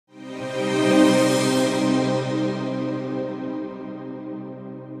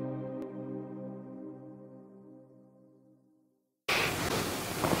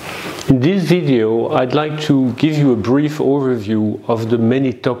In this video, I'd like to give you a brief overview of the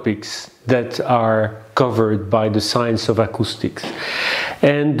many topics that are covered by the science of acoustics.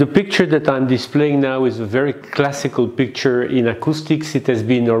 And the picture that I'm displaying now is a very classical picture in acoustics. It has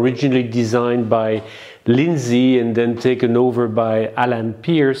been originally designed by Lindsay and then taken over by Alan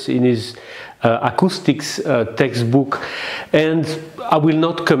Pierce in his acoustics textbook. And I will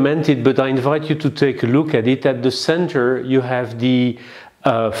not comment it, but I invite you to take a look at it. At the center, you have the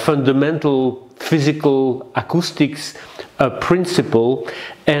fundamental physical acoustics principle,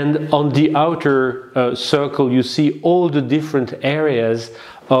 and on the outer circle you see all the different areas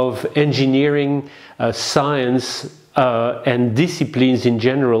of engineering, science and disciplines in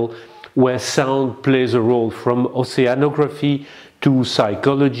general where sound plays a role, from oceanography to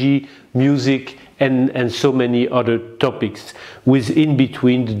psychology, music, and so many other topics, with in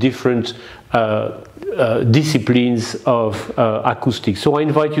between the different disciplines of acoustics. So I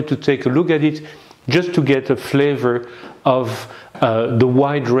invite you to take a look at it just to get a flavor of the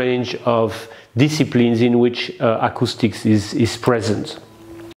wide range of disciplines in which acoustics is present.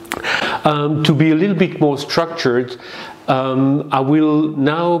 To be a little bit more structured, I will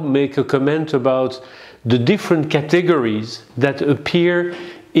now make a comment about the different categories that appear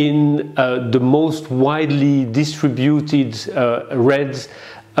in the most widely distributed read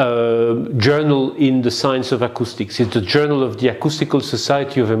journal in the science of acoustics. It's the Journal of the Acoustical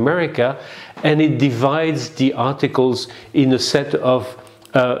Society of America, and it divides the articles in a set of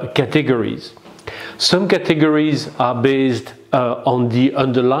categories. Some categories are based on the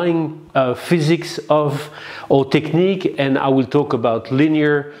underlying physics of or technique, and I will talk about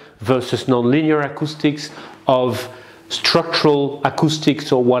linear versus nonlinear acoustics, of structural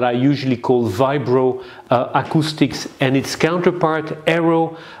acoustics, or what I usually call vibro acoustics, and its counterpart,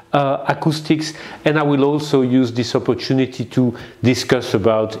 aero acoustics. And I will also use this opportunity to discuss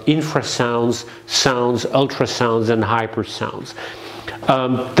about infrasounds, sounds, ultrasounds, and hypersounds.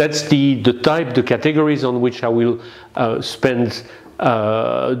 That's the categories on which I will spend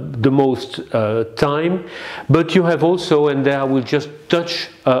the most time. But you have also, and there I will just touch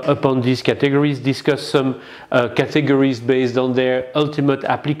upon these categories, discuss some categories based on their ultimate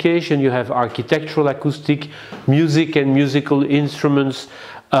application. You have architectural acoustic, music and musical instruments,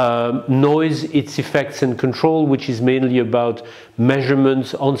 noise, its effects and control, which is mainly about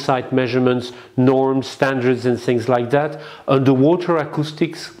measurements, on-site measurements, norms, standards and things like that. Underwater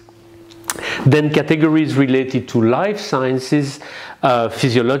acoustics. Then categories related to life sciences,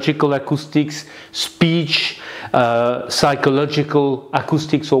 physiological acoustics, speech, psychological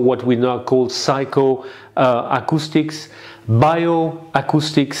acoustics, or what we now call psychoacoustics,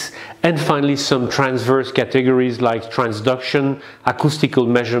 bioacoustics, and finally some transverse categories like transduction, acoustical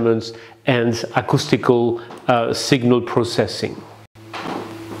measurements, and acoustical signal processing.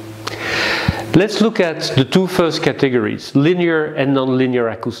 Let's look at the two first categories, linear and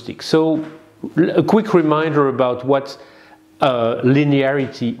nonlinear acoustics. So a quick reminder about what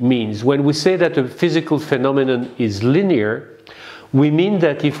linearity means. When we say that a physical phenomenon is linear, we mean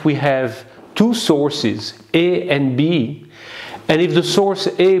that if we have two sources, A and B, and if the source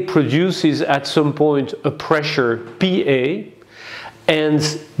A produces at some point a pressure PA, and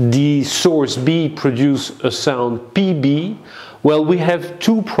the source B produces a sound PB, well, we have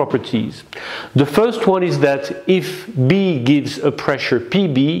two properties. The first one is that if B gives a pressure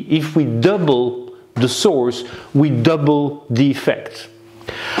PB, if we double the source, we double the effect.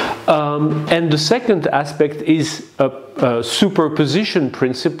 And the second aspect is a superposition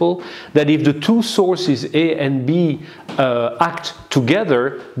principle, that if the two sources A and B act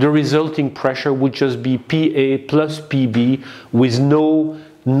together, the resulting pressure would just be PA plus PB, with no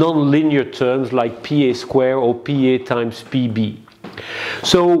nonlinear terms like PA square or PA times PB.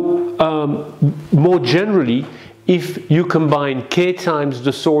 So more generally, if you combine K times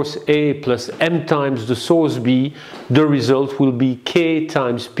the source A plus M times the source B, the result will be K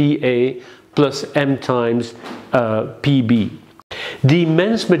times PA plus M times PB. The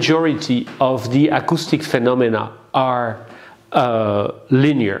immense majority of the acoustic phenomena are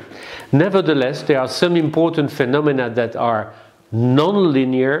linear. Nevertheless, there are some important phenomena that are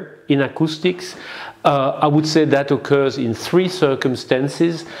nonlinear in acoustics. I would say that occurs in three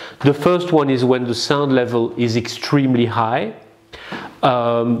circumstances. The first one is when the sound level is extremely high,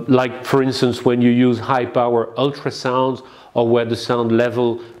 like for instance when you use high power ultrasounds, or where the sound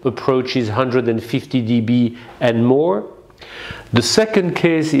level approaches 150 dB and more. The second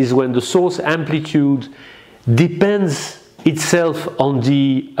case is when the source amplitude depends itself on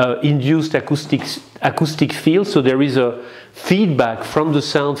the induced acoustic field, so there is a feedback from the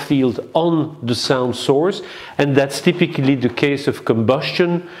sound field on the sound source, and that's typically the case of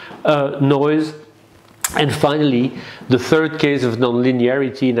combustion noise. And finally, the third case of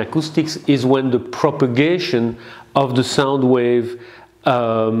nonlinearity in acoustics is when the propagation of the sound wave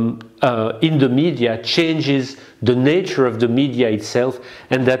in the media changes the nature of the media itself,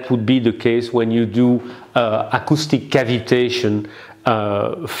 and that would be the case when you do acoustic cavitation,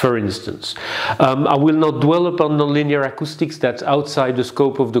 for instance. I will not dwell upon nonlinear acoustics, that's outside the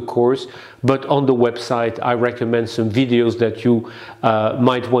scope of the course, but on the website I recommend some videos that you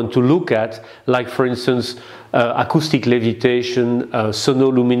might want to look at, like for instance acoustic levitation,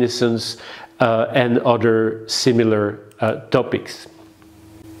 sonoluminescence, and other similar topics.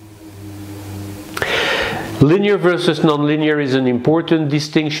 Linear versus nonlinear is an important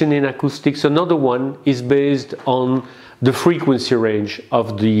distinction in acoustics. Another one is based on the frequency range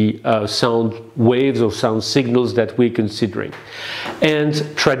of the sound waves or sound signals that we're considering. And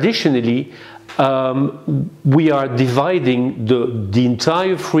traditionally, we are dividing the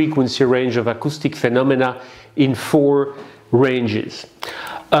entire frequency range of acoustic phenomena in 4 ranges.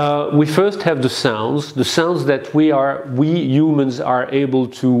 We first have the sounds that we humans are able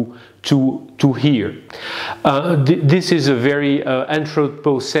to hear. This is a very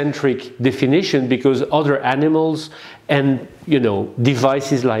anthropocentric definition, because other animals and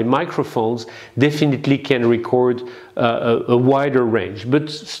devices like microphones definitely can record a wider range. But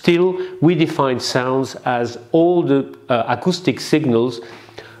still, we define sounds as all the acoustic signals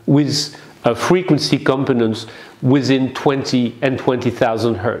with frequency components within 20 and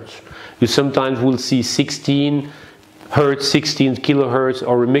 20,000 hertz. You sometimes will see 16 hertz, 16 kilohertz,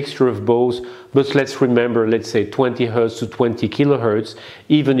 or a mixture of both, but let's remember, let's say 20 hertz to 20 kilohertz,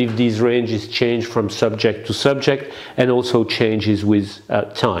 even if these ranges change from subject to subject and also changes with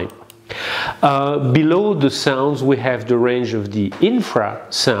time. Below the sounds we have the range of the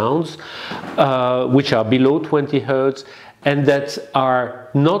infrasounds, which are below 20 hertz, and that are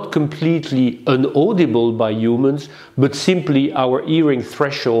not completely inaudible by humans, but simply our hearing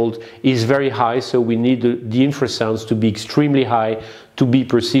threshold is very high, so we need the infrasounds to be extremely high to be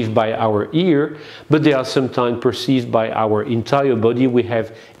perceived by our ear, but they are sometimes perceived by our entire body. We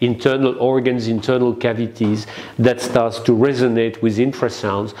have internal organs, internal cavities that starts to resonate with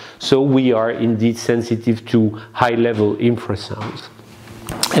infrasounds, so we are indeed sensitive to high-level infrasounds.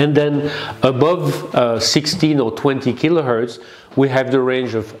 And then above 16 or 20 kilohertz, we have the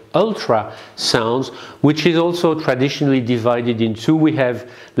range of ultrasounds, which is also traditionally divided in 2. We have,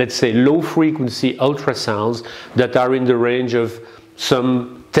 let's say, low frequency ultrasounds that are in the range of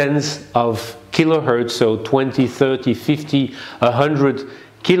some tens of kilohertz, so 20, 30, 50, 100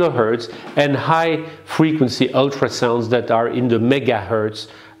 kilohertz, and high frequency ultrasounds that are in the megahertz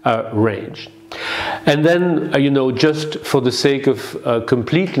range. And then, just for the sake of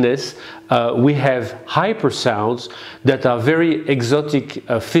completeness, we have hypersounds that are very exotic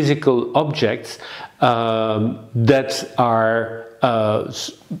physical objects that are,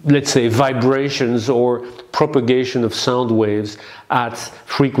 let's say, vibrations or propagation of sound waves at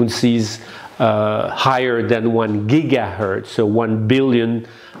frequencies higher than 1 gigahertz, so 1 billion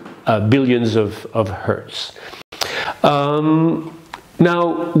billions of hertz.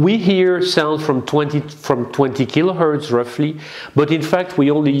 Now, we hear sound from 20 kilohertz roughly, but in fact we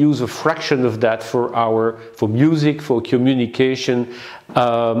only use a fraction of that for music, for communication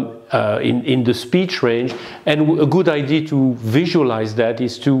in the speech range. And a good idea to visualize that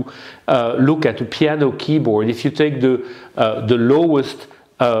is to look at a piano keyboard. If you take the lowest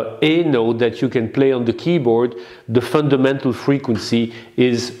A note that you can play on the keyboard, the fundamental frequency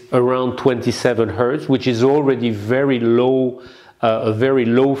is around 27 hertz, which is already very low, a very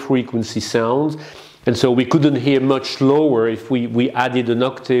low frequency sound. And so we couldn't hear much lower. If we added an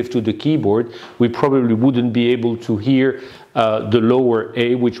octave to the keyboard, we probably wouldn't be able to hear the lower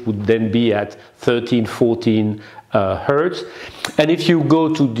A, which would then be at 13, 14 hertz. And if you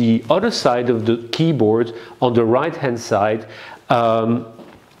go to the other side of the keyboard, on the right hand side,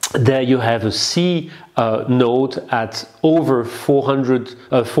 there you have a C note at over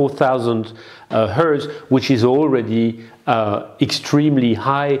 4,000 hertz, which is already extremely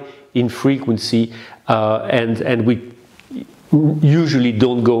high in frequency, and we usually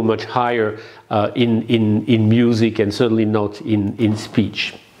don't go much higher in music, and certainly not in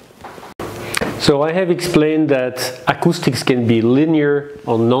speech. So I have explained that acoustics can be linear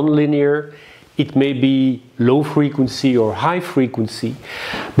or non-linear. It may be low frequency or high frequency,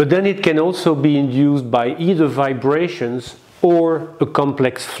 but then it can also be induced by either vibrations or a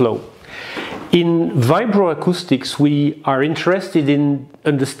complex flow. In vibroacoustics, we are interested in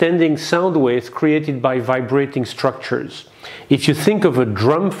understanding sound waves created by vibrating structures. If you think of a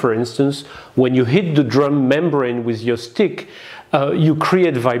drum, for instance, when you hit the drum membrane with your stick, you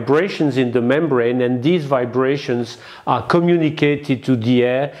create vibrations in the membrane, and these vibrations are communicated to the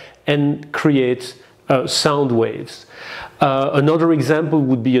air and create sound waves. Another example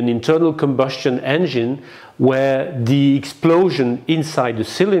would be an internal combustion engine, where the explosion inside the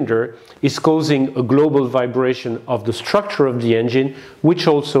cylinder is causing a global vibration of the structure of the engine, which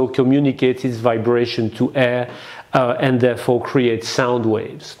also communicates its vibration to air and therefore creates sound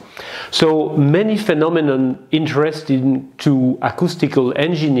waves. So many phenomena interesting to acoustical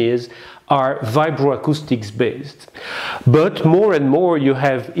engineers are vibroacoustics based. But more and more you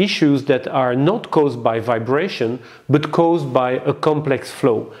have issues that are not caused by vibration, but caused by a complex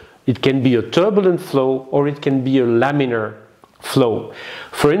flow. It can be a turbulent flow, or it can be a laminar flow.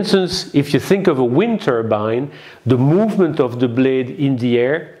 For instance, if you think of a wind turbine, the movement of the blade in the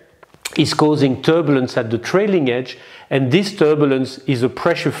air is causing turbulence at the trailing edge, and this turbulence is a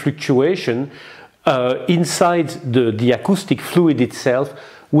pressure fluctuation inside the acoustic fluid itself,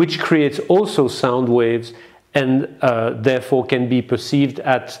 which creates also sound waves, and therefore can be perceived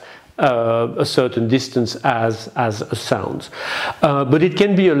at a certain distance as a sound. But it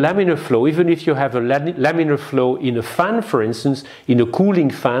can be a laminar flow. Even if you have a laminar flow in a fan, for instance, in a cooling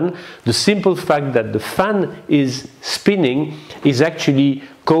fan, the simple fact that the fan is spinning is actually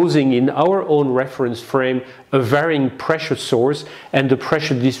causing, in our own reference frame, a varying pressure source, and the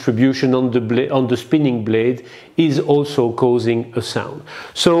pressure distribution on the spinning blade is also causing a sound.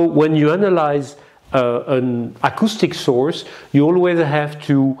 So when you analyze an acoustic source, you always have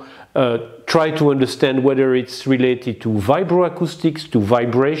to try to understand whether it's related to vibroacoustics, to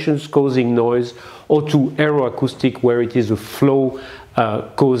vibrations causing noise, or to aeroacoustic, where it is a flow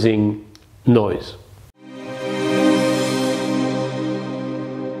causing noise.